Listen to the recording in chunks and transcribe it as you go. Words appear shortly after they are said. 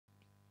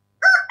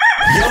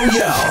Yo.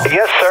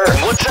 Yes,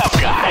 sir. What's up,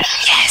 guys?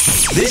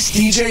 Yes. This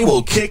DJ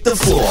will kick the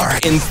floor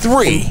in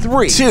 3,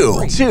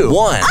 2,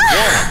 1.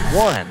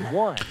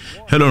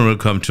 Hello and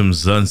welcome to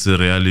Mzansi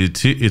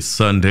Reality. It's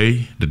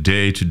Sunday, the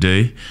day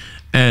today,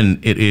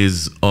 and it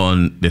is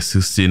on the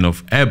 16th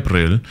of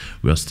April.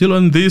 We are still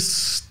on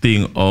this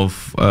thing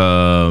of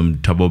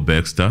Thabo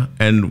Baxter,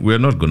 and we're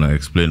not going to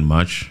explain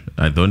much.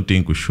 I don't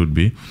think we should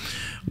be.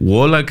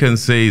 All I can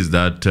say is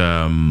that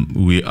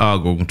we are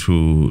going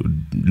to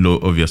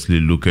obviously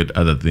look at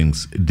other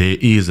things. There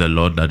is a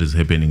lot that is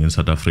happening in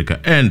South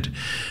Africa, and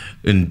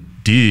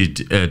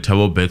indeed,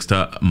 Thabo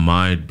Baxter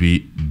might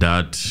be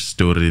that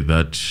story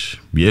that,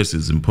 yes,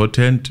 is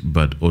important,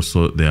 but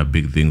also there are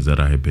big things that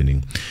are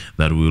happening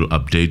that we will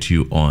update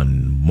you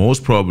on.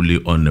 Most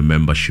probably on the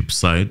membership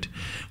side,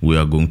 we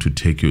are going to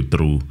take you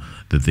through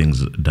the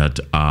things that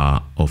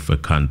are of a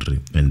country,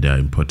 and they are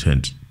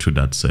important to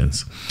that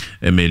sense.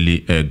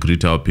 Emily,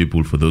 greet our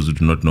people. For those who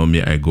do not know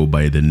me, I go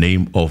by the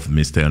name of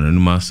Mr.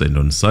 Anonymous, and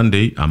on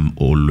Sunday, I'm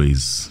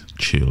always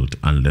chilled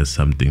unless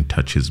something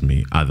touches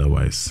me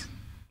otherwise.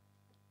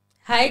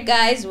 Hi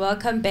guys,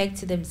 welcome back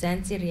to the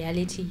Mzansi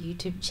Reality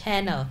YouTube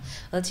channel.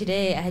 Well,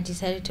 today I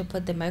decided to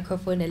put the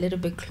microphone a little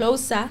bit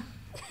closer.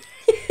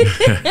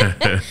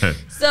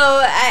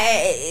 So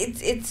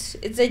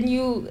it's a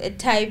new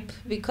type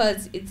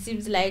because it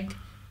seems like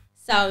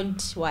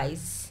sound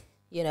wise,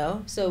 you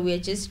know, so we're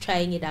just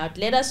trying it out.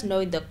 Let us know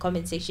in the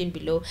comment section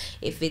below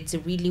if it's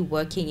really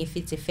working, if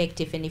it's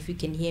effective, and if you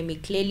can hear me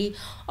clearly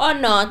or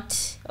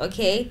not.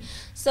 Okay,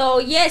 so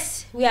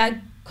yes, we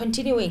are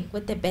continuing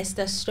with the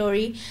Besta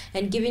story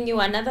and giving you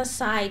another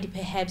side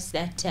perhaps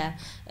that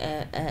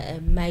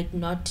might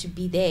not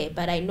be there,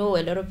 but I know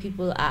a lot of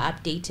people are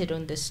updated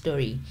on the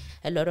story.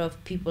 A lot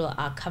of people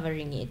are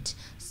covering it,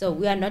 so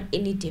we are not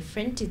any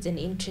different. It's an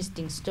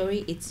interesting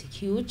story. It's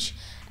huge,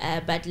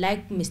 but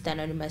like Mr.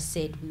 Anonymous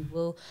said, we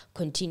will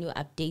continue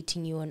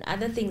updating you on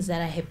other things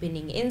that are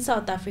happening in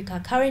South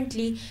Africa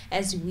currently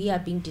as we are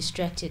being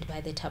distracted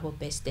by the Thabo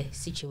Besta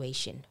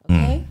situation.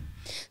 Okay.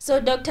 So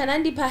Dr.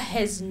 Nandipha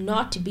has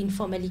not been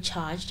formally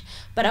charged,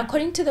 but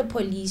according to the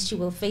police, she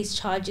will face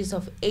charges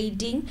of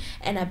aiding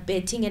and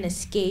abetting an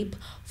escape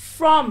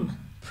from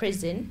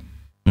prison,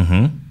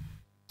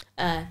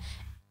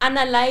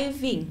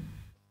 unaliving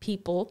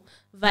people,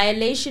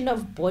 violation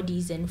of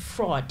bodies, and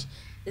fraud.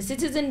 The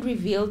Citizen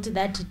revealed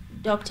that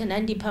Dr.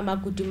 Nandipha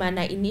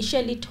Magudumana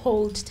initially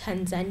told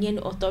Tanzanian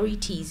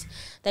authorities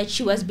that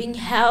she was being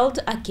held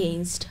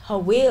against her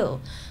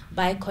will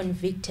by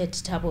convicted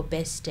Thabo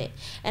Besta.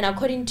 And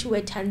according to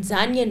a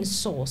Tanzanian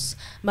source,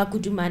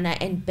 Magudumana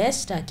and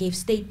Besta gave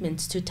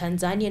statements to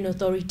Tanzanian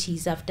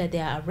authorities after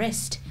their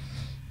arrest.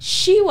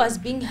 She was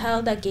being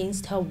held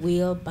against her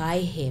will by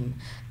him.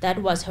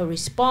 That was her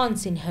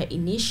response in her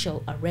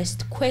initial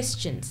arrest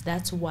questions.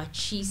 That's what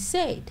she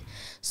said.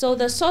 So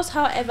the source,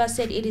 however,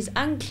 said it is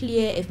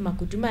unclear if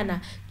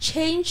Magudumana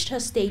changed her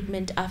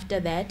statement after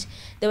that.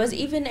 There was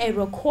even a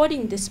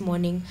recording this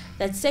morning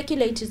that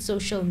circulated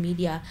social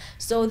media.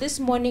 So this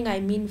morning, I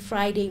mean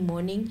Friday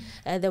morning,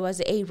 there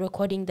was a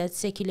recording that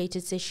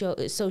circulated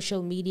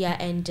social media.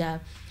 And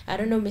I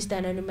don't know, Mr.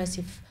 Anonymous,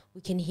 if we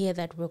can hear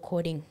that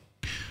recording.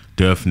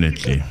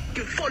 Definitely.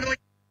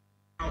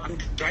 I'm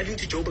driving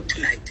to Joburg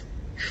tonight.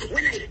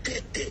 When I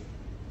get there,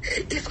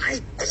 if I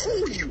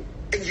call you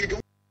and you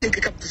don't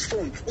pick up this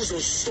phone,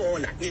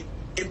 uzosola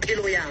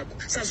impilo yakho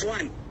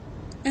sazwana.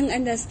 I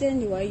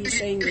understand why you're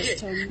saying this,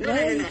 Tom. No.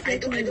 I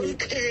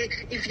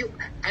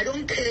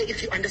don't care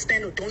if you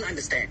understand or don't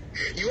understand.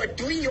 You are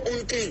doing your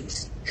own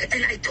things,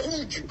 and I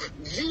told you,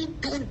 you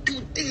don't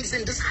do things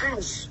in this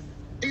house.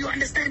 Do you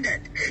understand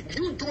that?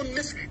 You don't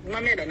miss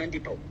Mamela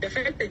Nandipha. The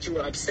fact that you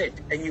were upset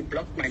and you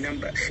blocked my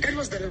number, that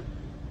was the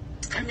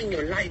time in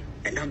your life,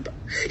 a number.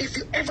 If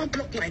you ever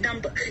block my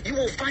number, you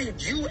will find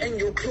you and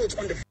your clothes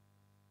on the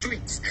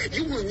streets.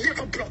 You will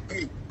never block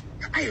me.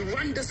 I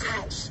run this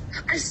house.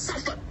 I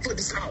suffer for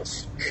this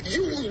house.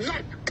 You will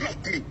not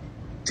block me.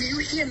 Do you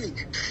hear me?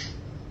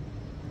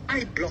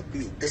 I block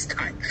me this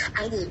time.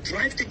 I will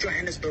drive to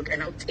Johannesburg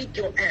and I'll take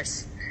your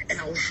ass and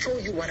I'll show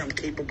you what I'm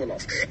capable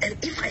of. And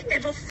if I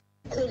ever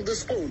call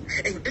this phone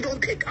and you don't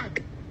pick up,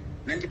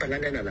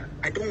 Nandipha,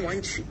 I don't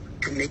want you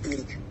to make me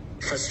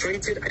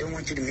frustrated. I don't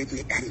want you to make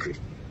me angry.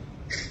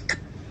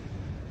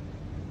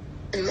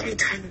 A long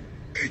time.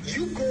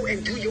 You go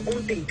and do your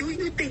own thing. Do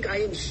you think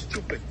I am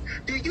stupid?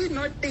 Do you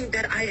not think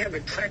that I have a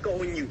tracker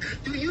on you?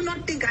 Do you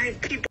not think I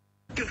have people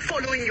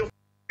following your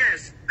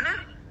ass?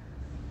 Huh?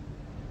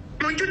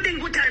 Don't you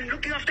think what I'm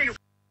looking after your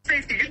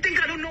safety? You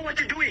think I don't know what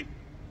you're doing?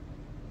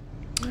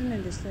 I don't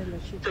understand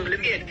what you're doing. So let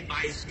me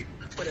advise you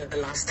for the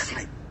last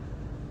time.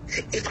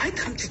 If I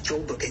come to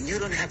Joburg and you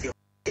don't have your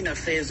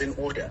affairs in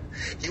order,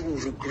 you will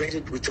regret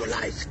it with your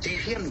life. Do you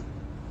hear me?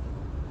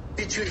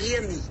 Did you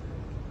hear me?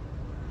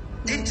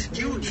 Did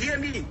you hear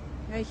me?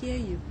 I hear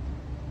you.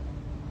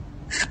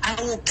 I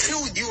will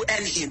kill you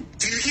and him.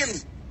 Do you hear me?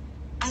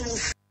 I will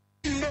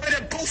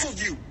murder both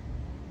of you.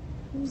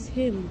 Who's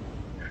him?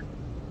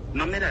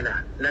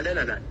 Mamela,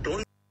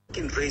 don't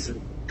fucking praise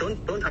me.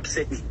 Don't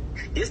upset me.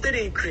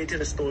 Yesterday you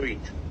created a story.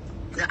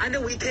 The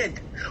other weekend,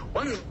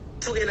 one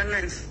tell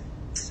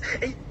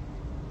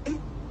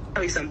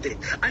you something.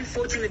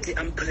 Unfortunately,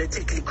 I'm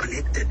politically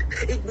connected.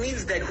 It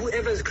means that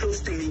whoever is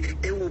close to me,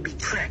 they will be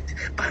tracked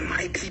by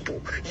my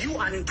people. You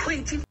are in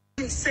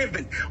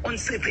 27 on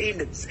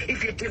surveillance.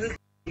 If you didn't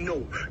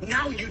know,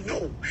 now you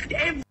know.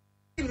 Every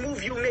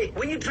move you make,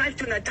 when you drive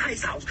to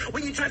Natai's house,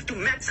 when you drive to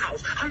Matt's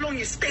house, how long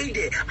you stay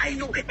there, I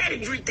know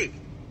everything.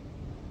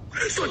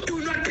 So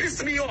do not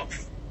piss me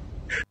off.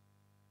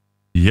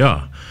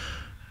 Yeah.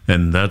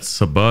 And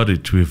that's about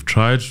it. We've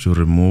tried to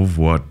remove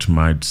what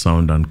might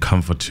sound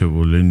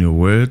uncomfortable in your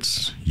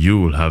words. You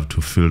will have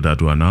to fill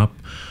that one up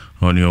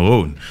on your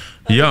own.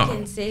 All I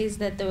can say is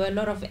that there were a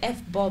lot of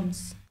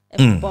F-bombs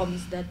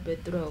that were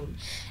thrown.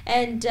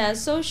 And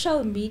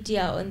social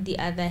media, on the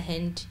other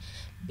hand,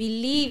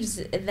 believes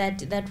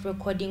that that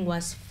recording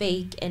was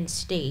fake and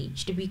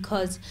staged,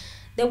 because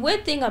the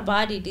weird thing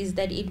about it is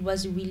that it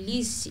was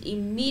released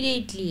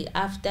immediately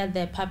after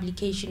the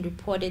publication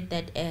reported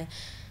that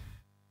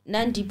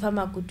Nandipha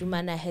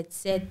Magudumana had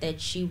said that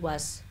she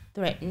was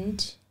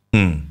threatened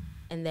and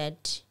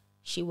that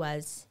she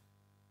was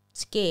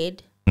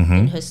scared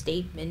in her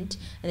statement,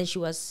 and that she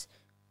was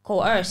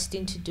coerced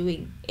into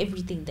doing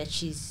everything that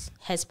she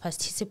has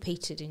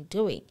participated in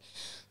doing.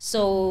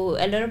 So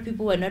a lot of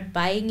people were not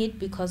buying it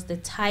because the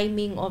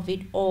timing of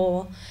it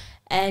all,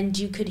 and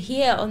you could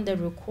hear on the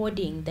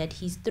recording that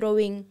he's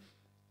throwing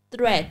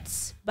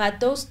threats, but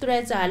those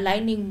threats are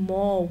aligning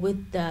more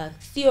with the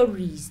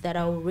theories that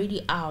are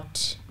already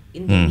out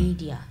in the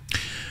media.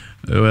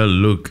 Well,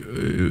 look,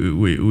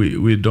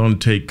 we don't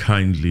take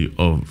kindly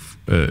of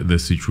the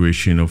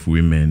situation of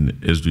women,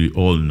 as we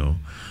all know.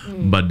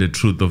 But the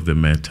truth of the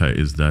matter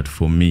is that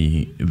for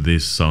me,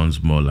 this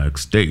sounds more like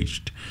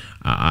staged.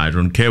 I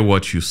don't care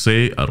what you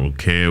say. I don't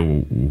care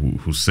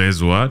who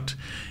says what.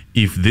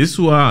 If this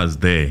was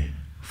there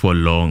for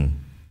long,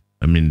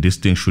 I mean, this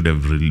thing should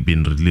have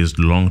been released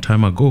long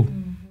time ago.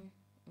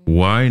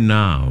 Why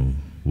now?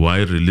 Why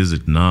release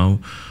it now?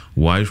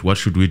 What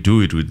should we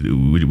do it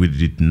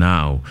with it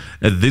now?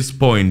 At this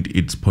point,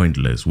 it's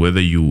pointless.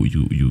 Whether you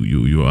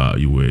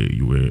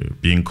were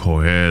being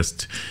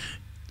coerced,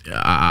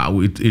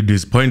 it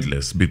is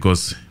pointless,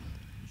 because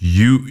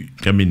you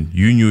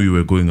knew you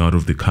were going out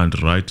of the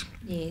country, right?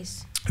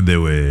 Yes. There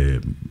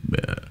were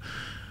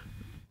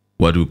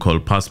what we call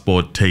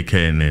passport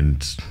taken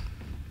and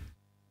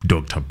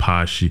Dr.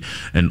 Pashi,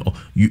 and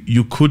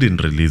you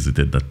couldn't release it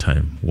at that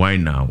time. Why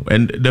now?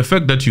 And the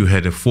fact that you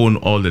had a phone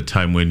all the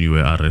time when you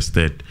were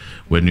arrested,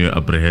 when you were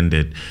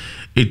apprehended,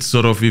 it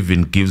sort of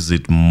even gives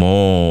it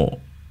more,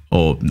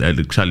 or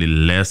actually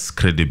less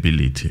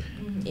credibility.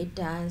 It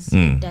does.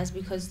 It does,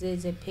 because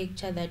there's a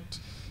picture that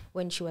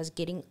when she was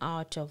getting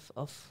out of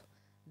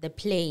the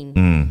plane,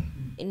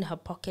 in her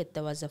pocket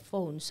there was a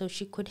phone. So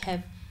she could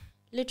have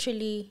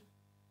literally,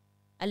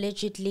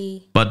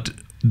 allegedly. But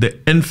the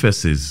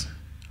emphasis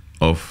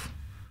of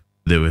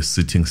they were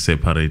sitting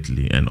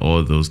separately and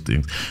all those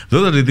things,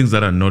 those are the things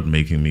that are not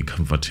making me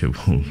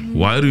comfortable.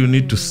 Why do you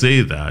need to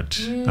say that?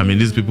 I mean,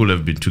 these people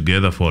have been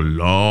together for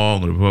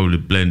long. They probably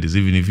planned this.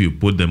 Even if you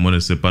put them on a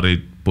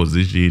separate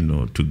position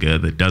or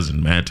together, it doesn't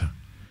matter.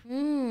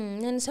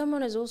 And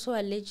someone is also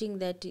alleging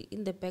that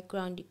in the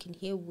background you can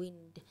hear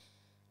wind.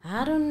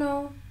 I don't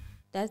know.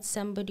 That's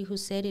somebody who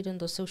said it on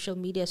the social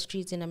media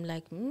streets, and I'm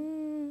like,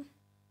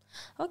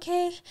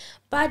 okay.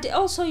 But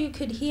also you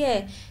could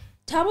hear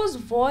Thabo's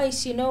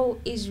voice,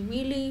 is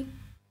really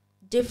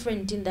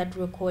different in that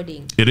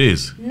recording. It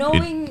is.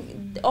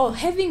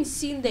 Having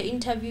seen the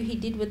interview he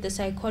did with the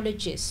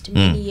psychologist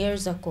many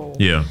years ago.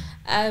 Yeah.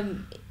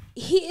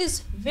 He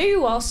is very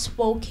well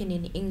spoken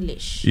in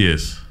English.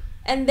 Yes.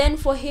 And then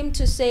for him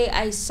to say,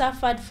 I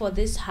suffered for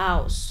this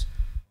house,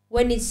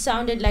 when it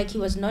sounded like he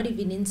was not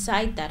even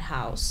inside that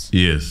house.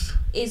 Yes.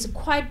 Is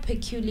quite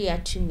peculiar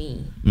to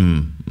me.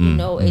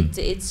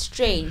 It's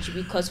strange,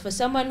 because for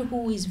someone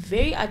who is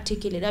very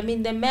articulate, I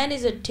mean, the man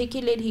is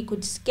articulate, he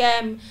could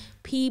scam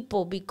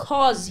people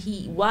because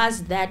he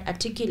was that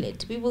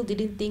articulate. People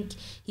didn't think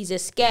he's a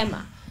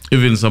scammer.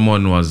 Even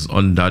someone was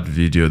on that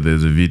video,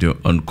 there's a video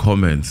on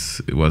comments,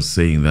 it was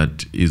saying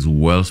that is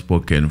well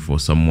spoken for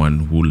someone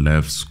who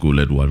left school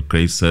at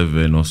grade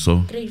 7 or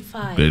so?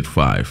 Grade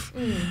 5.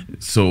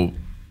 So,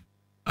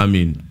 I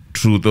mean,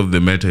 truth of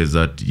the matter is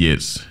that,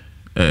 yes,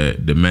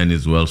 the man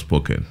is well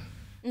spoken.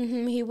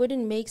 He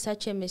wouldn't make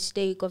such a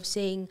mistake of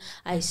saying,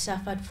 I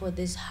suffered for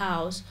this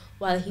house,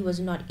 while he was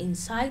not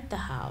inside the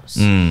house.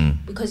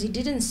 Because it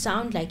didn't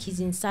sound like he's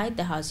inside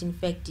the house. In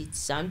fact, it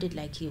sounded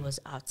like he was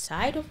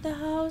outside of the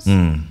house.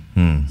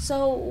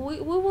 So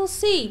we will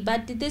see.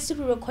 But this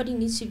recording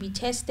needs to be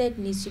tested,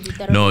 needs to be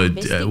thoroughly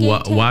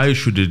investigated. Why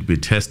should it be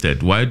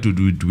tested? Why do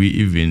we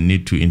even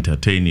need to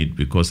entertain it?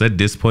 Because at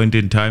this point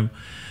in time,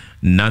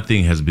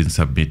 nothing has been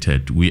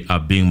submitted. We are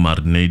being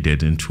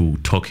marinated into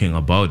talking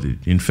about it.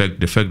 In fact,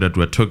 the fact that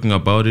we're talking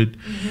about it,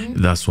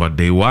 that's what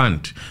they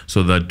want,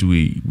 so that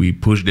we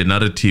push the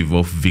narrative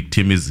of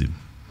victimism.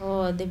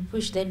 Oh, they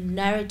push the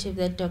narrative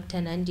that Dr.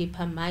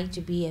 Nandipha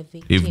might be a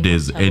victim. If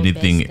there's of Thabo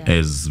anything Bester.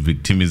 as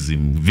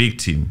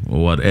victim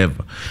or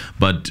whatever.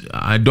 But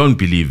I don't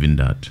believe in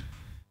that.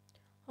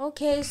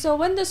 Okay, so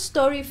when the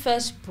story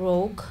first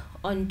broke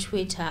on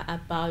Twitter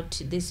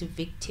about this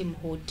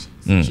victimhood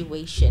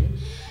situation,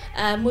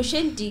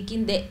 Mushendiki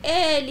in the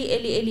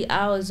early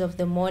hours of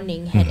the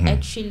morning had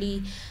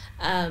actually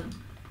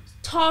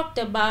talked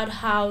about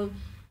how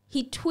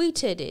he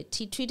tweeted it.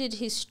 He tweeted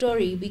his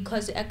story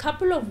because a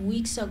couple of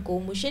weeks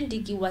ago,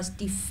 Mushendiki was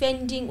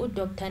defending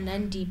Dr.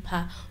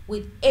 Nandipha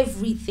with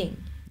everything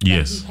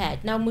that he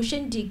had. Now,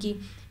 Mushendiki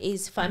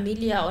is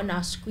familiar on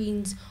our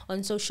screens,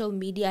 on social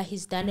media.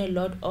 He's done a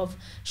lot of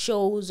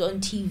shows on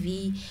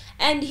TV,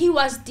 and he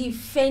was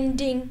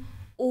defending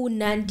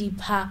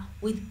Nandipha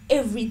with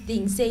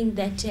everything, saying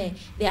that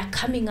they are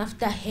coming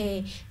after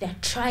her, they're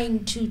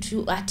trying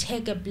to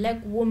attack a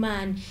black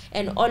woman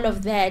and all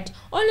of that,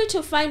 only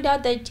to find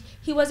out that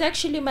he was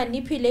actually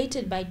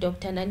manipulated by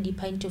Dr.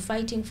 Nandipha into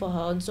fighting for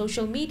her on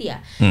social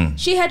media.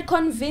 She had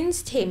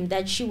convinced him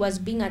that she was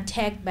being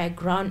attacked by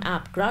Ground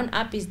Up. Ground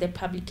Up is the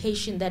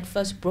publication that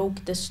first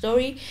broke the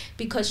story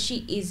because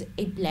she is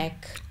a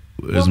black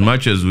As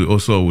much as we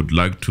also would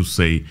like to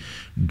say,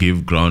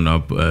 give Ground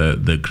Up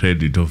the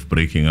credit of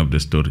breaking up the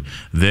story,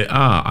 there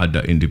are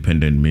other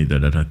independent media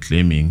that are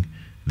claiming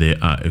they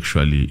are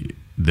actually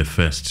the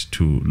first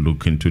to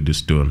look into the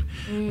story.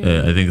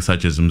 I think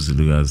such as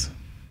Mzilugazi.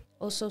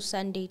 Also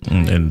Sunday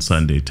Times. And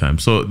Sunday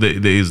Times. So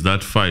there is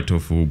that fight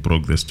of who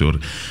broke the story.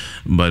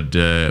 But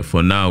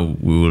for now,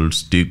 we will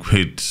stick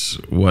with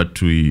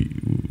what we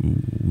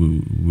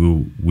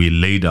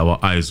laid our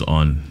eyes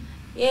on.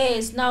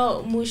 Yes,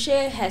 now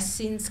Mushe has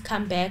since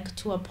come back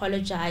to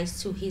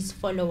apologize to his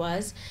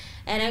followers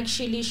and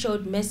actually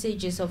showed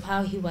messages of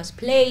how he was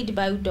played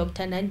by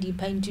Dr.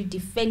 Nandipha into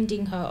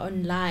defending her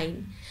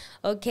online.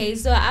 Okay,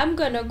 so I'm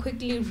gonna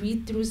quickly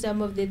read through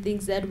some of the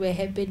things that were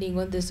happening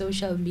on the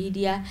social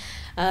media.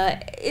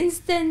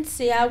 Instance,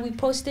 we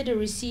posted a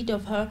receipt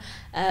of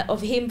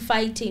him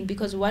fighting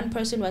because one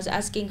person was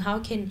asking how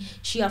can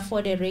she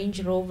afford a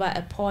Range Rover,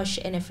 a Porsche,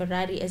 and a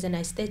Ferrari as an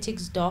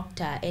aesthetics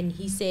doctor, and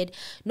he said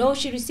no,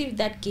 she received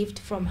that gift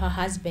from her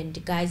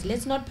husband. Guys,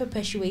 let's not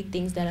perpetuate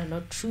things that are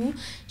not true.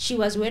 She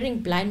was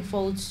wearing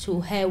blindfolds to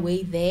her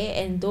way there,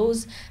 and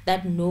those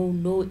that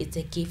know it's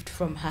a gift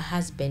from her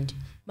husband.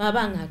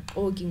 Then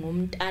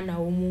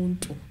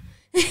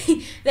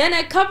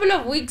a couple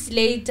of weeks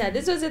later,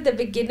 this was at the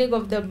beginning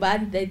of the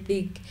month, I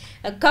think.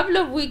 A couple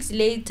of weeks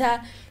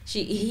later,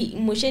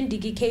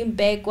 Mushendiki came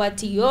back.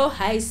 What yo,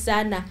 hi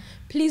Sana,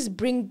 please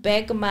bring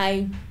back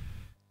my.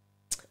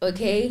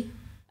 Okay,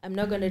 I'm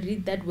not gonna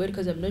read that word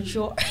because I'm not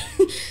sure.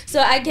 So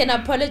I can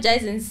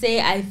apologize and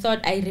say I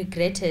thought I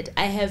regretted.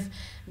 I have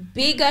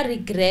bigger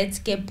regrets,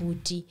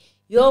 Kebuti.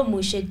 Yo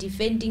Mushe,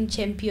 defending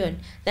champion.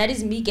 That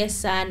is Mike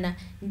Sana.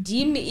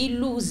 Dim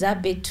iluza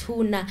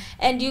betuna.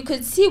 And you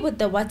could see with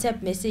the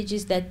WhatsApp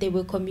messages that they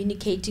were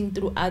communicating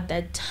throughout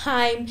that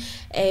time.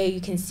 You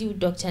can see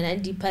Dr.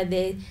 Nandipha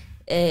there.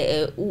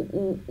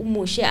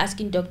 Mushe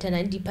asking Dr.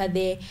 Nandipha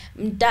there,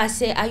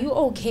 Mdase, are you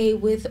okay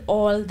with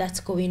all that's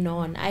going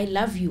on? I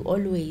love you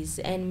always.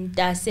 And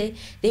Mdase,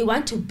 they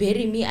want to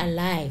bury me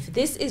alive.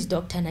 This is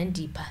Dr.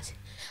 Nandipha.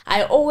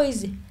 I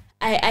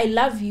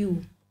love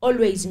you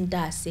always,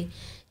 Mdase.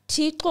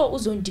 Tito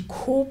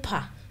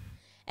uzondikupa.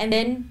 And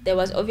then there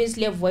was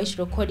obviously a voice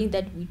recording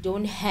that we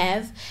don't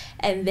have.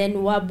 And then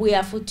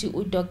wabuya futi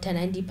Dr.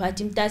 Nandipha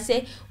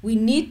Mdase, we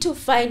need to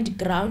fight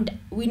Ground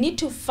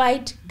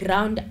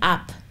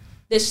Up.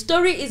 The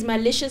story is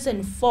malicious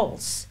and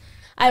false.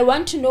 I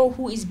want to know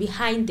who is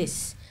behind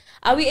this.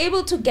 Are we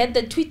able to get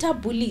the Twitter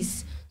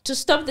bullies to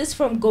stop this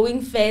from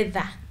going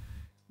further?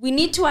 We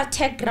need to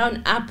attack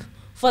Ground Up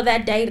for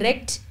that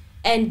direct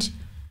and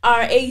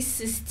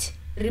racist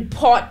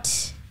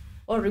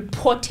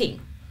reporting.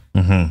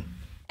 And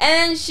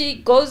then she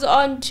goes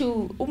on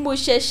to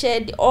Umushe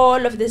shared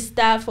all of the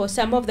stuff or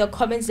some of the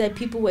comments that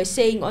people were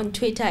saying on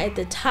Twitter at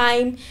the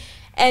time.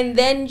 And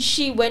then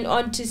she went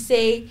on to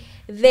say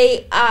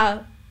they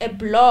are a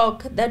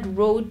blog that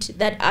wrote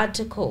that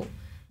article.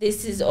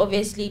 This is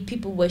obviously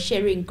people were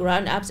sharing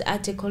Ground Up's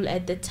article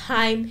at the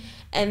time.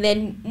 And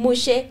then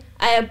Mushe,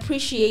 I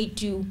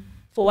appreciate you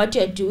for what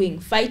you're doing,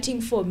 fighting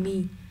for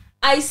me.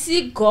 I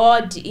see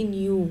God in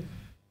you.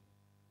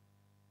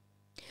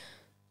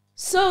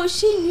 So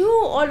she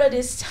knew all of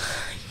this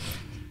time.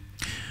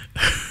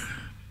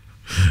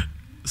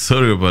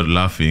 Sorry about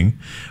laughing,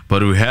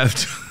 but we have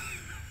to.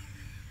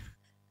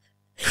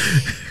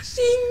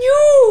 She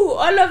knew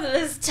all of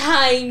this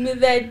time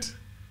that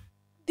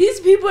these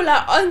people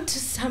are onto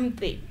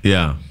something.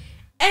 Yeah.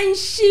 And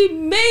she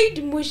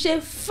made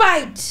Mushe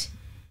fight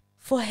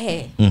for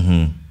her.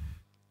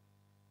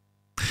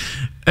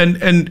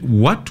 And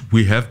what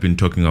we have been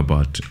talking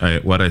about,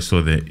 what I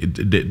saw there,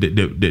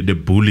 the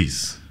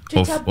bullies.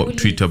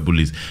 Twitter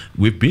bullies.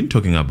 We've been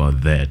talking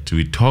about that.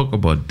 We talk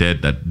about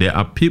that there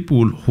are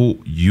people who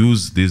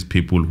use these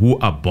people who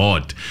are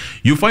bought.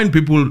 You find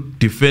people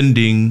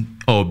defending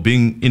or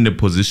being in a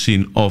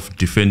position of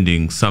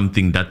defending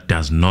something that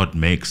does not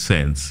make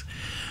sense,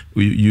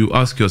 you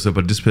ask yourself,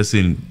 but this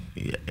person,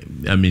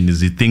 I mean,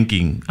 is he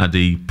thinking? Are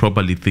they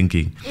properly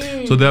thinking?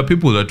 So there are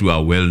people that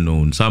are well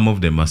known. Some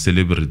of them are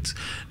celebrities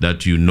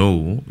that you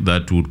know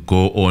that would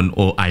go on,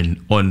 or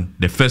on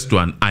the first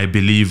one, I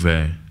believe,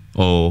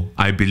 or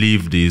I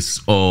believe this,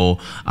 or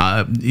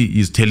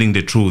he's telling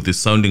the truth. It's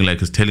sounding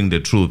like he's telling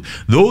the truth.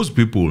 Those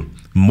people,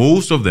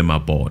 most of them are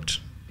bought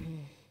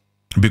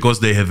because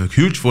they have a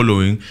huge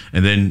following,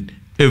 and then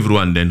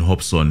everyone then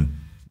hops on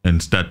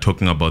and start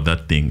talking about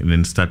that thing and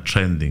then start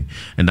trending.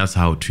 And that's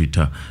how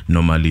Twitter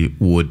normally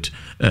would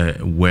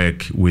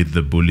work with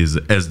the bullies,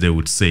 as they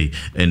would say.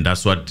 And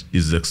that's what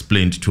is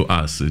explained to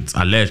us. It's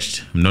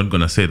alleged. I'm not going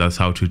to say that's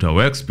how Twitter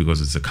works,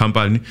 because it's a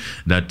company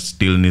that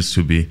still needs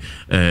to be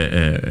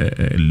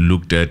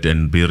looked at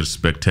and be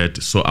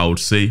respected. So I would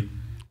say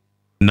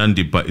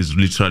Nandipha is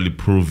literally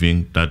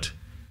proving that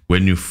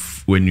when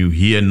you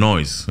hear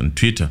noise on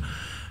Twitter,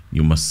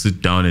 you must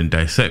sit down and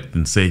dissect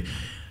and say,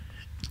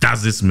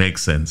 does this make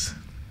sense?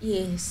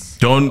 Yes.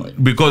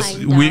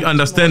 Because we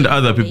understand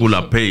other people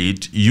are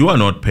paid. You are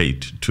not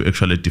paid to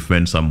actually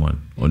defend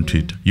someone on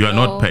Twitter. You are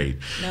not paid.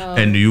 No.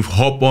 And you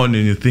hop on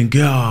and you think,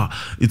 yeah,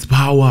 it's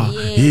power.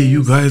 Yes. Yeah,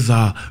 you guys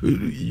are.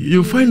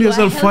 You find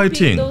yourself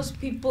fighting those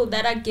people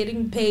that are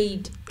getting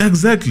paid.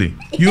 Exactly.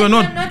 You are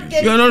not.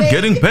 You are not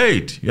getting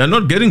paid. You are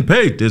not getting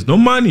paid. There's no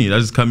money that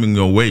is coming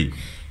your way,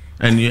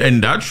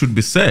 and that should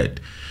be said.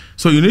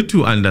 So you need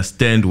to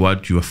understand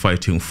what you are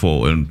fighting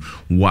for and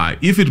why.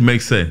 If it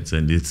makes sense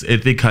and it's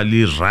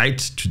ethically right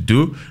to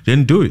do,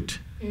 then do it.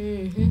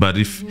 But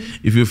if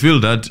you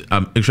feel that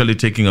I'm actually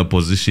taking a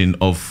position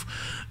of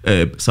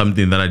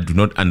something that I do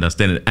not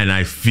understand, and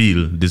I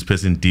feel this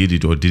person did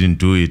it or didn't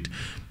do it,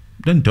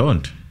 then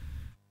don't.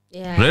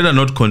 Yeah. Rather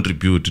not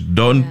contribute.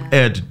 Don't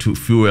add to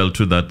fuel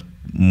to that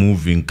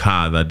moving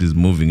car that is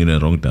moving in a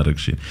wrong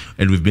direction.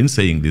 And we've been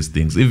saying these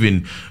things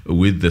even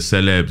with the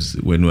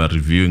celebs. When we are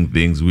reviewing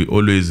things, we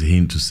always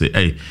hint to say,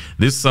 hey,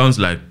 this sounds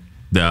like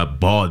there are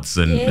bots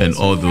and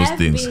all those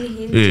things.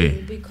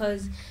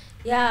 Because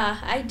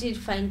I did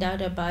find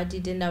out about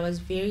it, and I was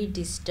very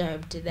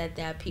disturbed that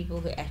there are people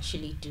who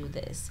actually do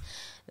this.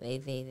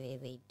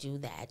 They do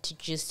that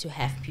just to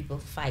have people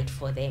fight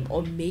for them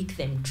or make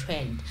them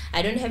trend.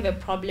 I don't have a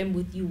problem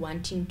with you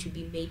wanting to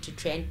be made to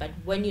trend, but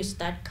when you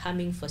start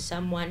coming for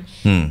someone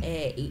in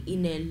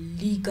a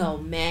legal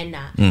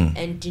manner,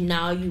 and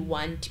now you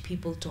want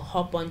people to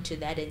hop onto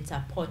that and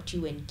support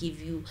you and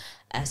give you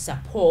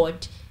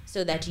support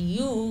so that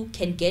you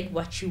can get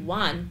what you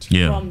want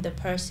from the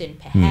person,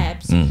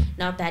 perhaps.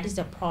 Now that is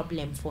a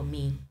problem for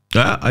me.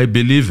 I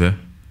believe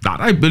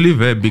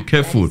be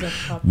careful.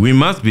 We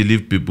must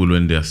believe people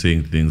when they are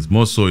saying things,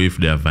 more so if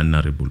they are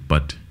vulnerable.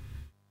 But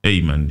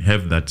hey man,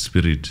 have that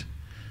spirit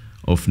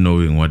of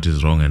knowing what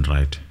is wrong and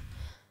right.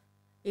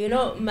 You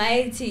know,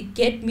 Mighty,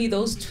 get me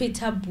those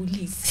Twitter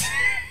bullies.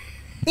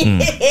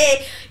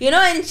 You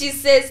know, and she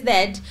says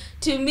that,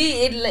 to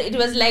me it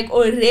was like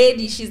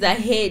already she's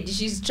ahead.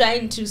 She's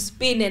trying to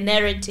spin a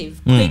narrative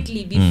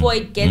quickly before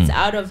it gets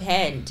out of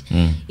hand.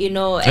 You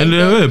know, and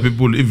there are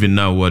people even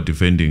now who are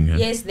defending her.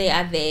 Yes, they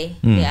are there.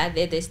 They are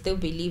there. They still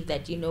believe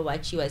that, you know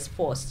what, she was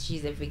forced,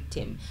 she's a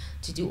victim,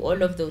 to do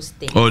all of those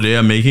things. Oh, they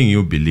are making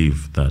you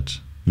believe that.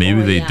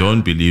 Maybe they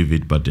don't believe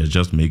it, but they're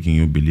just making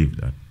you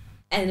believe that.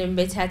 And then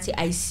Betati,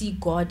 I see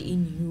God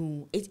in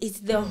you.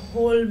 It's the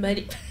whole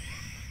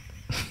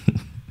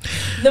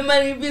the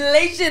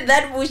manipulation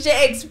that Bushe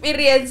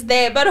experienced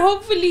there. But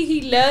hopefully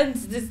he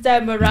learns this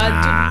time around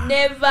to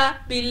never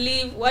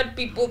believe what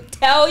people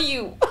tell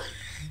you.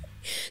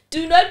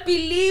 Do not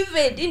believe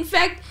it. In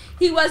fact,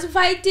 he was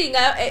fighting,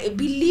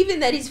 believing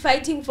that he's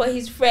fighting for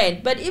his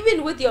friend. But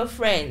even with your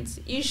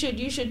friends, you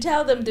should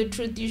tell them the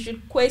truth. You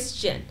should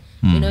question.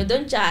 You know,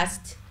 don't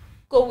just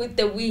go with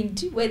the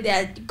wind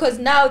because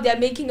now they're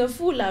making a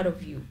fool out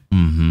of you.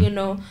 You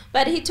know,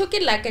 but he took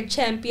it like a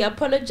champ. He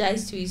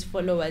apologized to his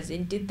followers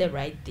and did the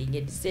right thing,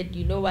 and he said,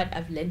 you know what,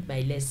 I've learned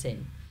my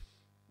lesson.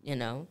 You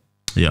know.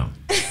 Yeah.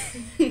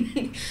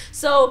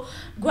 So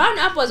Ground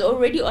Up was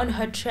already on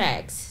her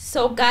tracks.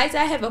 So guys,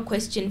 I have a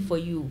question for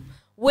you.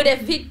 Would a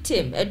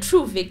victim, a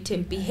true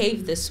victim,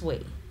 behave this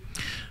way?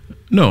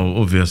 No,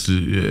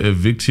 obviously a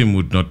victim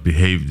would not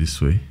behave this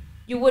way.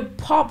 You would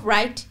pop,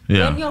 right?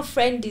 When your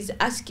friend is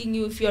asking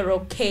you if you're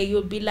okay,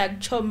 you'll be like,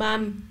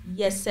 Chomam,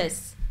 yes.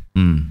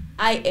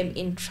 I am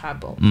in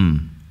trouble.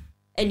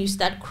 And you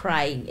start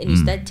crying and you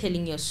start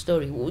telling your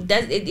story.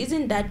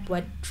 Isn't that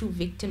what true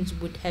victims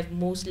would have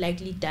most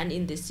likely done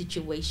in this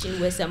situation,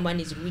 where someone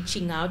is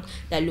reaching out,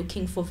 they're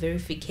looking for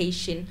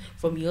verification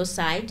from your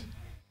side?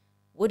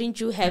 Wouldn't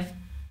you have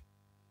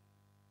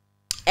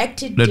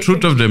acted differently? The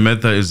truth of the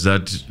matter is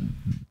that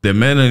the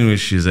manner in which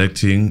she's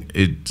acting,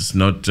 it's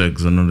not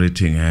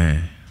exonerating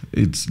her.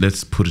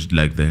 Let's put it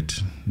like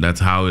that. That's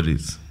how it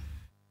is.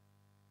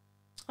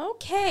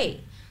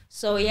 Okay.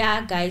 So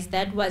yeah, guys,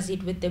 that was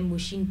it with the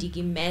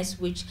Mushindigi mess,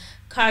 which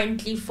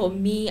currently for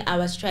me, I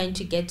was trying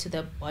to get to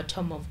the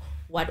bottom of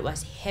what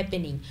was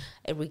happening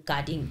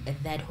regarding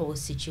that whole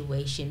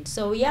situation.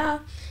 So yeah,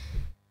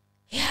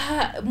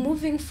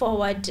 moving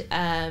forward,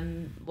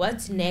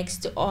 what's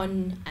next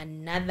on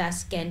another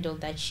scandal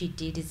that she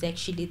did is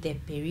actually the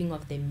burying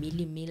of the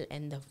Millie Mill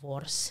and the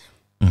Vors.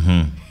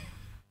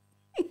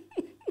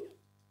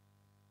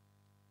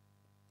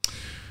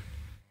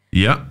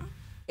 Yeah.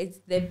 It's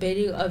the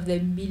burying of the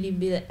Millie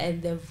Mill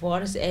and the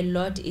Vors. A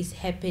lot is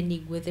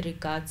happening with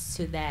regards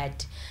to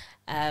that.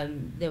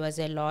 There was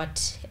a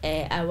lot.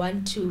 I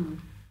want to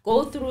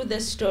go through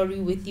the story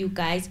with you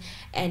guys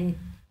and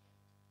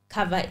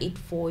cover it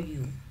for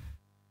you.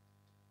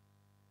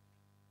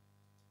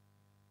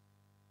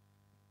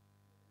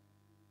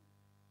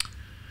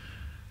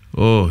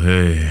 Oh,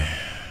 hey.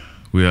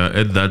 We are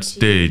at that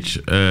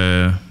stage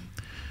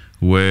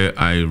where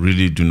I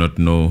really do not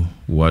know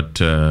what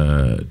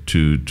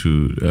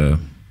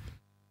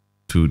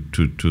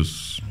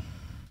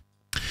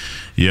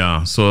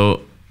yeah,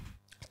 so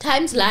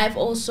Times Live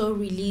also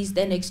released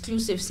an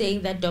exclusive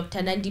saying that Dr.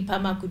 Nandipha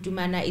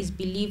Magudumana is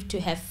believed to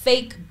have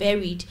fake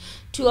buried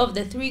 2 of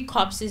the 3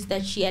 corpses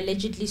that she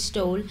allegedly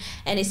stole,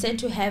 and is said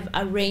to have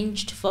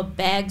arranged for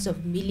bags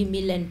of Millie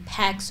Mill and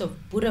packs of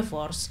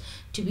Boerewors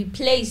to be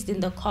placed in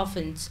the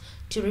coffins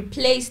to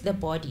replace the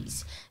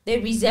bodies. They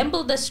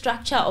resemble the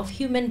structure of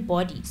human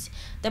bodies.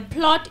 The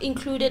plot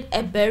included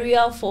a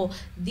burial for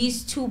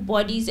these 2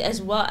 bodies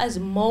as well as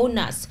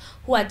mourners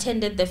who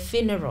attended the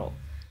funeral.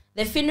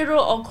 The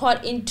funeral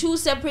occurred in 2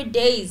 separate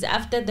days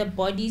after the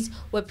bodies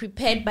were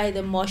prepared by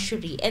the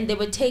mortuary, and they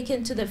were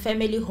taken to the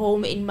family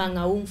home in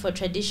Mangaung for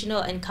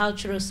traditional and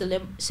cultural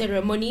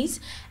ceremonies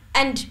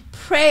and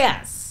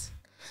prayers.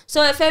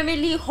 So a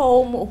family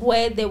home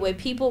where there were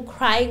people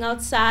crying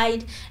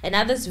outside and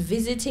others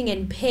visiting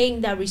and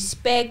paying their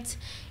respect.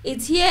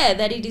 It's here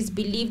that it is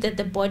believed that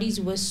the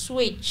bodies were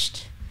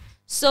switched.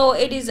 So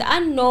it is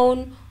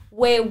unknown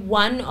where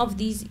one of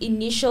these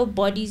initial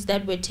bodies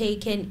that were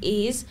taken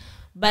is,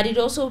 but it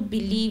also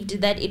believed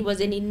that it was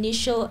an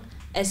initial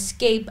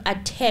escape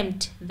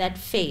attempt that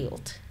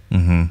failed.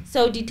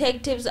 So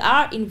detectives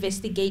are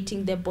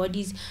investigating the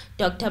bodies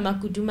Dr.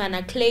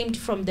 Magudumana claimed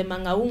from the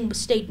Mangaung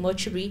State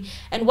Mortuary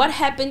and what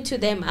happened to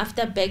them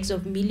after bags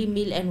of Millie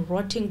Mill and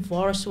rotting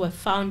Vors were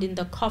found in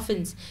the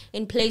coffins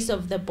in place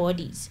of the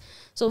bodies.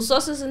 So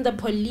sources in the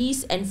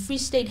police and Free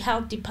State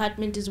Health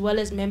Department, as well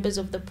as members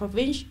of the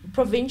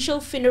provincial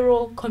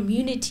funeral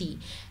community,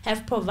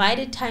 have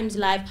provided Times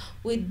Live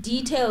with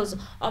details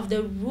of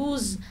the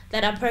ruse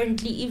that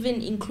apparently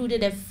even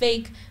included a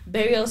fake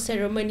burial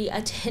ceremony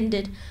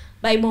attended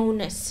by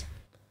mourners.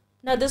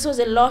 Now, this was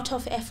a lot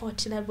of effort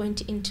that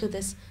went into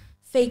this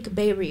fake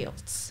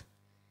burials.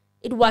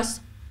 It was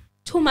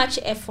too much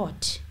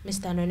effort,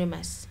 Mr.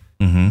 Anonymous.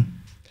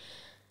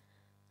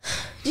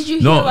 Did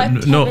you hear what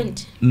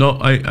happened? No,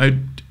 I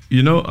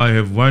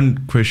have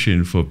one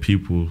question for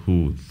people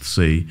who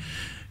say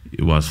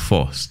it was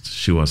forced.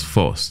 She was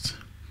forced.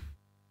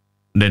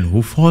 Then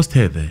who forced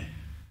her there?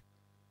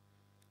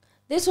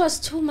 This was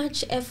too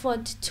much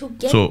effort to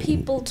get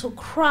people to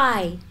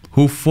cry.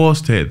 Who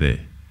forced her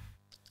there?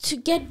 To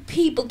get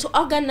people, to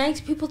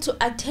organize people to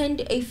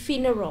attend a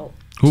funeral.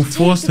 Who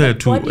forced her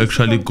to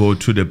actually go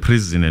to the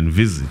prison and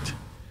visit?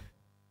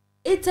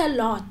 It's a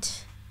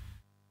lot.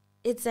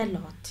 It's a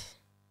lot.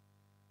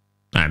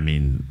 I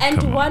mean,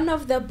 and one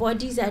of the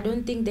bodies, I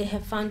don't think they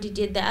have found it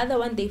yet. The other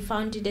one, they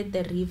found it at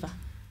the river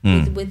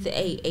with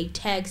a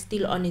tag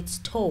still on its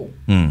toe.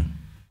 And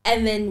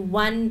then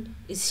one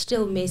is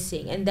still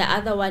missing, and the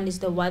other one is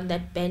the one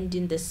that burned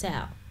in the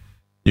cell.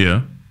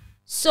 Yeah.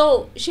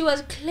 So she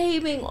was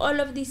claiming all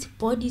of these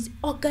bodies,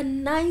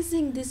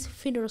 organizing these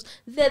funerals,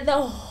 the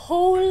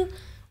whole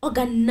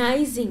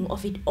organizing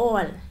of it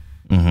all,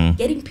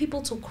 getting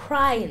people to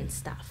cry and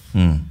stuff.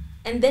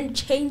 And then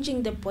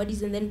changing the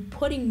bodies and then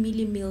putting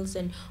Millie Mills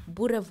and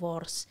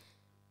Boerewors.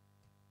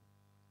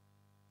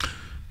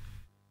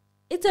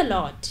 It's a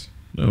lot.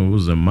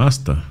 Who's the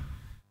master?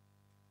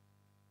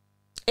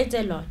 It's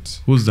a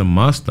lot. Who's the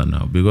master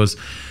now? Because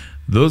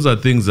those are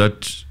things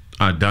that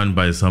are done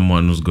by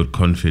someone who's got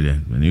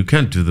confidence. And you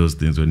can't do those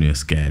things when you're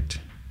scared.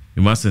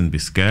 You mustn't be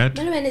scared.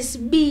 But when it's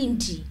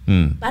binti,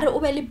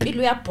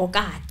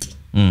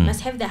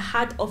 must have the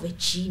heart of a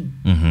gym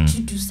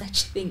to do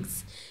such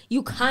things.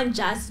 You can't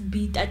just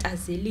be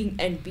tatazeling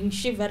and being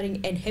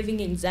shivering and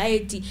having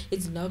anxiety.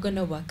 It's not going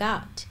to work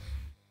out.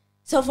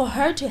 So for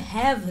her to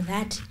have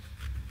that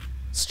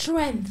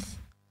strength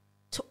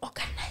to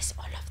organize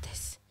all of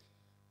this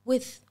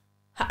with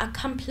her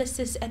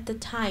accomplices at the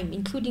time,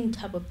 including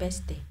Thabo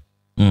Beste,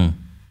 I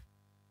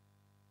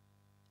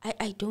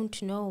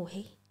don't know.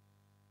 Hey,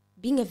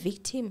 being a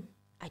victim,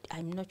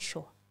 I'm not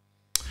sure.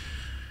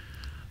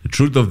 The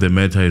truth of the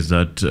matter is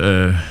that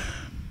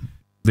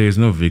there is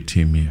no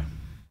victim here.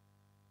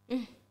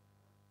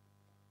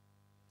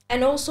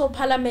 And also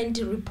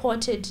Parliament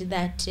reported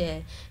that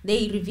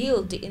they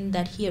revealed in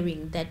that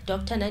hearing that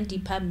Dr.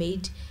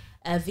 Nandipha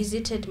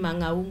visited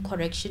Mangaung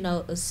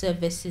Correctional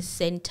Services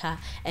Center,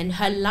 and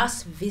her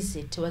last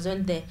visit was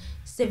on the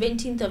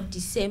 17th of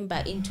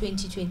December in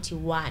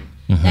 2021.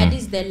 That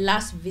is the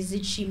last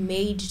visit she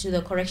made to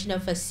the correctional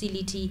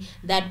facility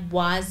that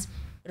was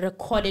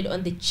recorded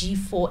on the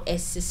G4S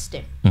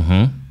system.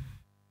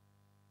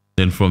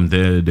 Then from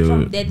there, there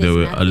were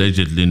nothing.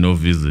 allegedly no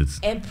visits.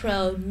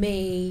 April,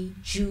 May,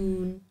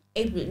 June,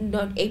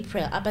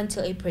 April, up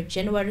until April,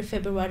 January,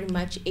 February,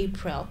 March,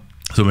 April.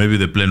 So maybe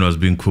the plan was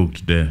being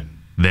cooked there.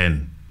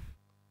 Then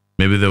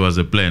maybe there was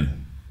a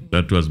plan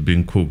that was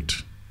being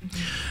cooked.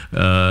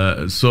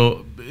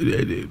 So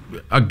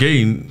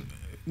again,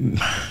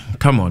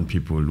 come on,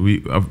 people.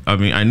 I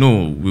mean, I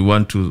know we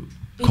want to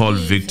call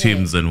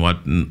victims and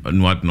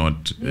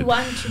whatnot. We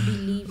want to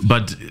believe,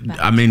 but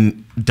I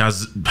mean,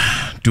 there's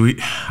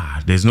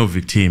no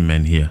victim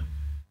man here.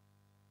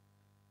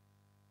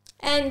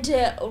 And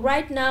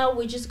right now,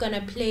 we're just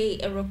gonna play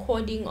a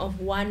recording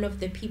of one of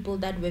the people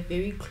that were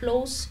very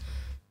close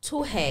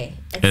to her,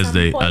 as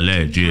they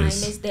allege.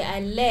 Yes, as they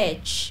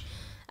allege.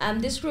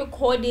 This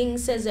recording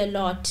says a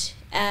lot.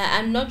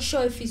 I'm not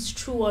sure if it's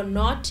true or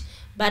not,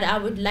 but I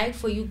would like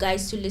for you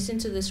guys to listen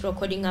to this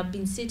recording. I've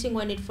been sitting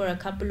on it for a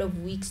couple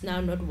of weeks now,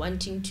 not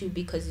wanting to,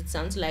 because it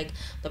sounds like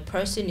the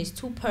person is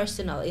too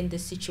personal in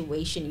this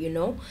situation, you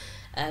know.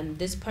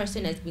 This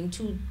person has been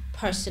too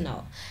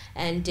personal,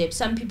 and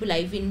some people are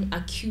even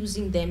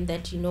accusing them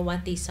that, you know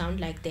what, they sound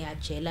like they are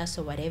jealous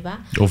or whatever.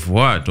 Of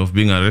what? Of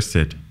being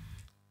arrested?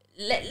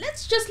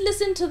 Let's just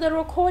listen to the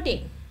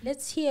recording.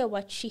 Let's hear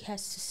what she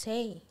has to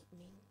say.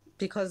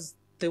 Because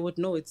they would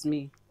know it's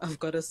me. I've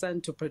got a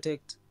son to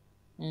protect.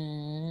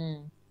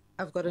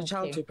 I've got a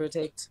child to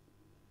protect.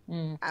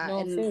 And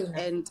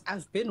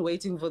I've been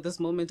waiting for this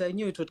moment. I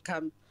knew it would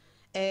come.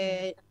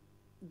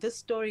 This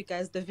story,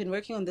 guys, they've been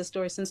working on this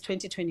story since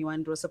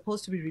 2021. It was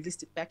supposed to be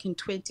released back in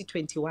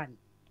 2021.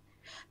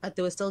 But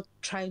they were still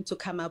trying to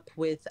come up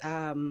with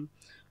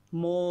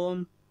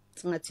more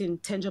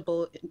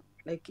tangible,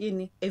 like,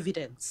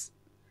 evidence.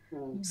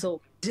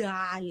 So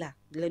dala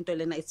lento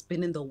lena, it's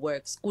been in the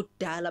works.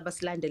 Kudala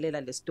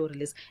basilandelela le story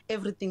list.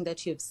 Everything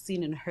that you have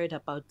seen and heard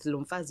about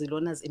Lomfazi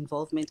Lona's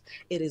involvement,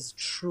 it is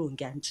true.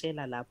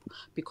 Ngiyantshela lapho,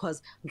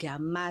 because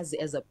ngiyamazi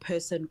as a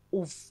person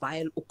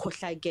uvile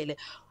ukhohlakele.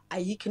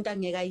 Ayikho into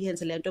angeke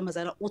ayenze le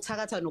ntombazana,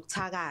 uthakatha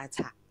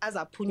nokuthakatha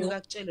azaphunyuka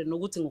akutshele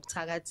nokuthi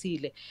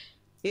ngokuthakathile.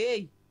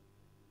 Hey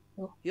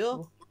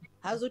yo,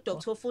 hazu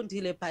doctor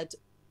ofundile, but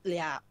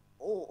yeah,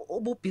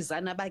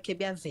 ububhizana bakhe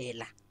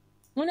buyavela.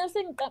 The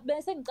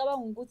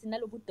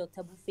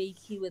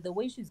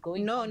way she's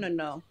going. No.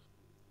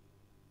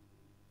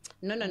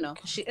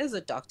 She is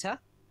a doctor.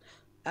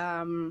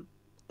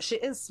 She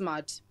is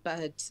smart,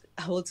 but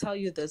I will tell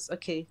you this.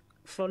 Okay,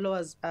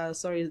 viewers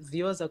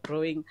are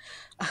growing.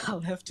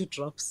 I'll have to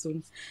drop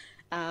soon.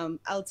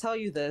 I'll tell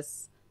you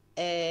this.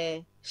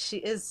 She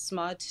is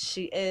smart.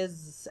 She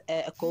is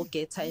a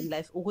go-getter in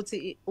life.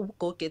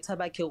 Go-getter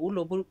bakhe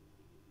ulobu.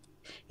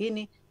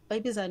 Yini,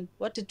 babyzan,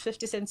 what did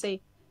 50 Cent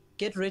say?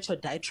 Get rich or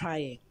die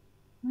trying.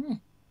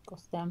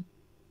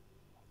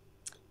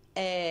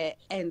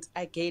 And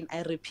again,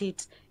 I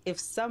repeat, if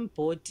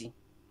somebody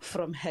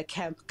from her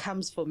camp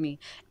comes for me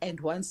and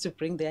wants to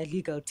bring their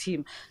legal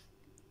team,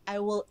 I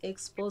will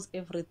expose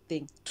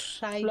everything.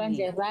 Try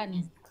me.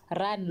 Run,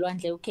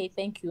 Lwandle. Okay,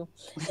 thank you.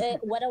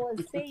 What I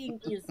was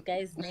saying is,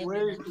 guys,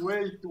 wait.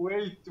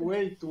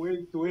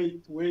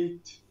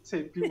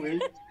 Tsepi,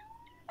 wait.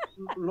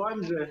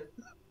 Lwandle.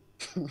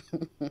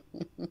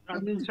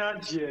 I'm in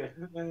charge here.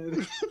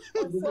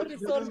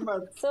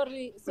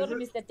 Sorry,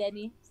 Mr.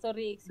 Danny.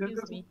 Sorry,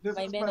 excuse me. This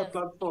is my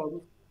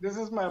platform. This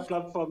is my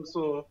platform.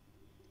 So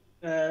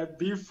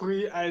be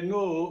free. I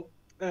know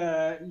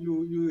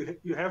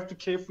you have to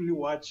carefully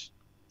watch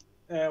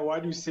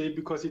what you say,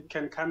 because it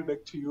can come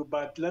back to you.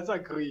 But let's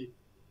agree.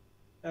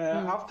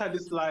 After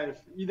this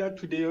live, either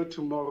today or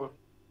tomorrow,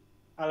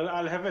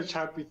 I'll have a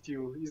chat with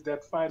you. Is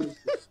that fine with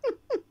you?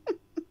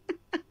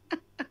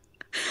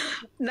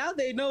 Now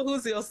they know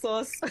who's your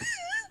source.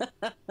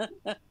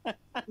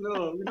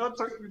 No, we're not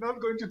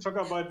going to talk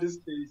about this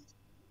case.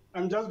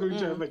 I'm just going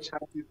to have a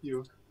chat with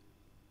you.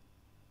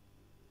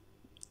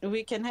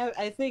 We can have.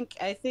 I think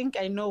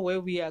I know where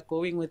we are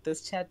going with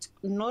this chat.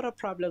 Not a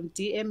problem.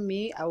 DM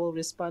me. I will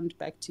respond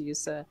back to you,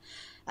 sir.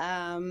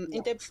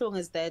 Interpshong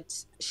is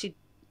that she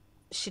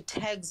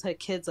tags her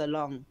kids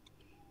along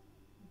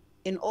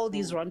in all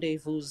these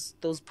rendezvous.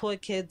 Those poor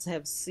kids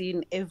have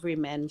seen every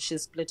man she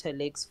split her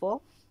legs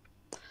for.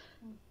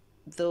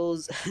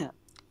 Those,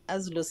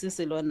 as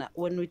Losisi Lona,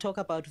 when we talk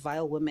about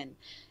vile women,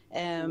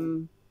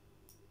 umama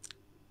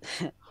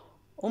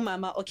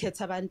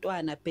okhetha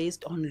abantwana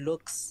based on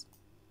looks.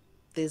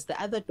 There's the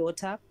other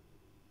daughter.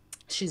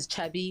 She's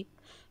chubby.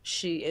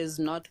 She is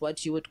not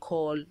what you would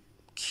call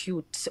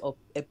cute or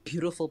a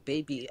beautiful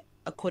baby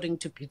according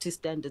to beauty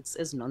standards,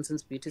 as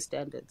nonsense beauty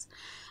standards.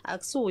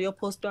 Akusuyo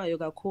postwayo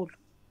kakhulu.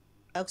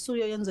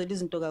 Akusuyo yenzela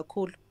izinto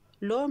kakhulu.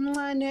 Lo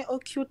mncane o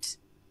cute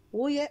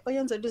uye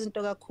oyenzela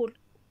izinto kakhulu.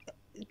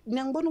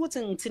 Niyangibona ukuthi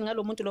ngithini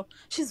ngalo muntu lo.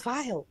 She's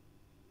vile.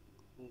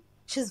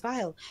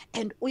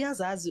 And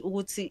uyazazi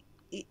ukuthi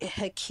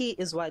her key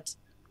is what?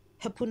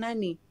 Her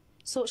punani.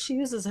 So she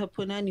uses her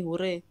punani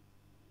hure.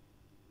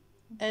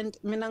 And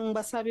mina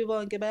ngibasabi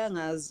bonke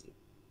bayangazi.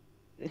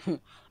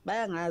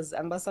 Bayangazi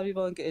angibasabi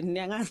bonke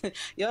niyangazi.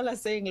 Y'all are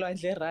saying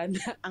Lwandle run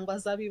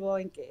angibasabi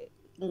bonke.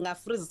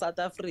 Ngafreeze South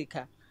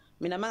Africa.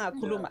 Mina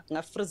mangakhuluma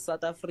ngafreeze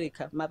South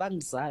Africa.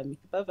 Mabangizami.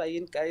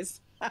 Bye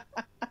guys.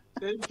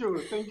 Thank you,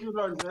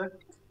 Lwandle.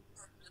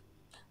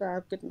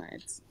 Good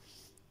night.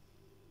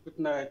 Good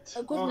night.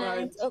 Good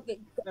night. Right. Okay.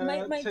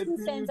 My 2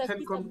 cents. You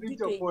can complete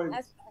your point.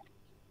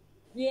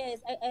 Yes,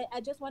 I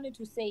just wanted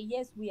to say,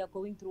 yes, we are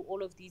going through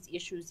all of these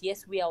issues.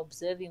 Yes, we are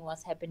observing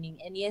what's happening.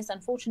 And yes,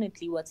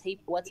 unfortunately,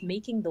 what's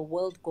making the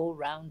world go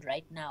round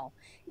right now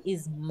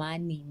is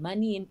money.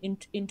 Money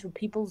into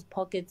people's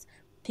pockets.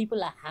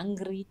 People are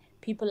hungry.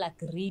 People are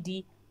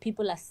greedy.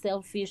 People are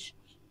selfish.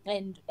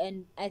 And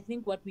I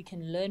think what we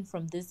can learn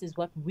from this is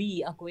what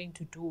we are going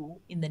to do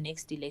in the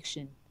next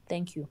election.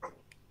 Thank you.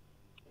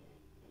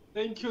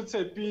 Thank you,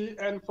 Tsepi.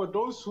 And for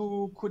those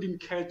who couldn't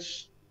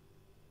catch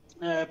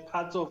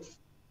part of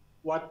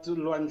what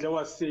Lwandle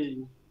was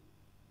saying,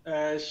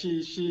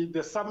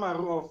 the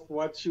summary of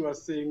what she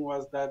was saying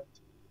was that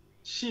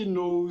she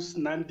knows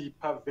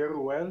Nandipha very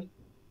well.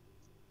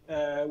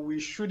 We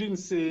shouldn't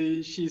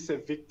say she's a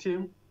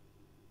victim.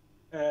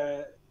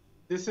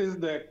 This is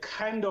the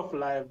kind of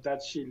life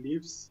that she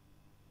lives.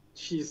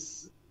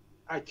 She's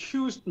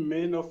accused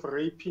men of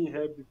raping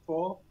her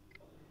before.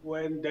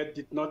 When that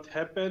did not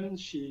happen,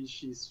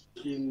 she's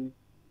been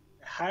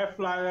a high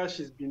flyer.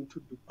 She's been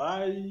to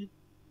Dubai.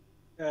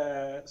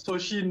 So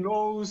she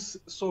knows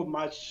so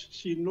much.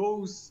 She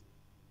knows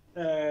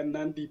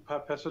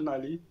Nandipha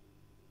personally.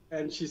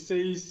 And she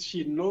says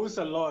she knows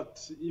a lot.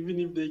 Even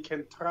if they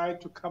can try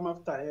to come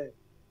after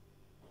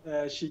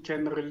her, she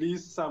can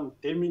release some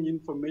damning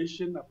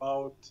information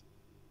about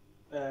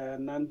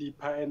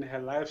Nandipha and her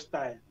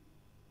lifestyle.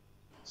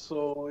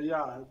 So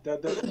yeah,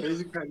 that's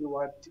basically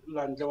what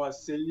Lwandle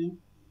was saying.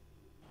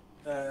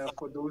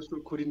 For those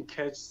who couldn't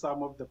catch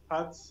some of the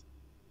parts.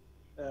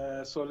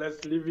 So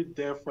let's leave it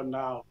there for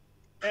now.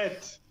 Ed.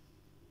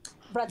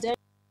 Brother.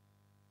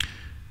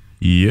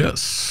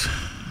 Yes.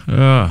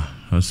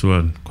 That's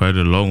one, quite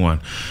a long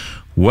one.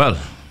 Well,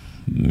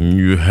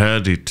 you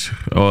heard it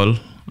all,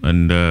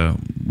 and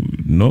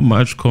no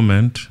much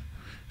comment.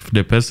 If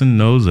the person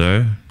knows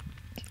her,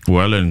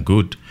 well and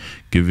good,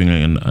 giving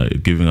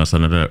us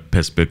another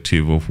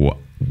perspective of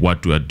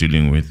what we are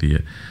dealing with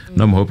here.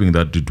 And I'm hoping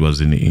that it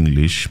was in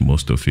English,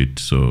 most of it,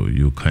 so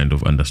you kind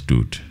of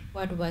understood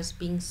what was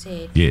being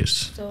said. Yes.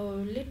 So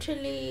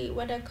literally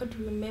what I could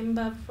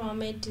remember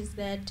from it is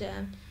that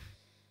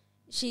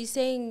she's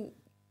saying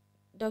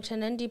Dr.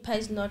 Nandipha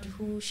is not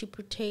who she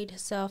portrayed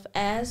herself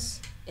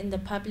as in the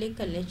public,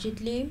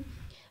 allegedly,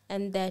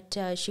 and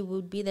that she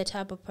would be the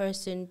type of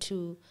person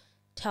to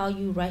tell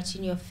you right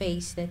in your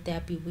face that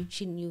they're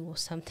bewitching you or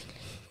something.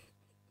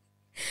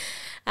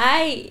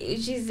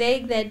 She's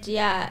saying that,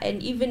 yeah,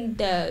 and even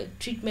the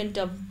treatment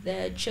of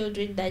the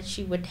children that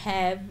she would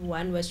have,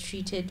 one was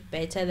treated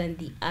better than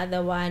the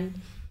other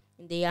one.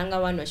 The younger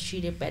one was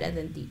treated better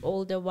than the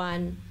older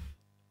one.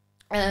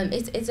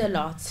 It's a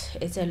lot.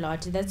 It's a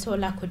lot. That's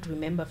all I could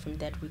remember from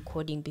that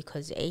recording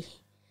because I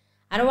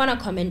don't want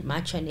to comment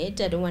much on it.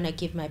 I don't want to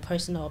give my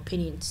personal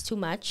opinions too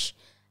much.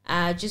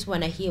 I just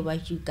want to hear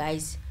what you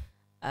guys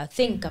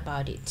think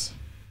about it.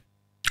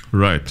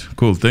 Right.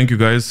 Cool. Thank you,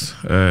 guys.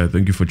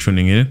 Thank you for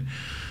tuning in.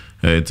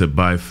 It's a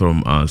bye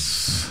from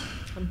us.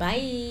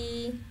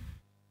 Bye.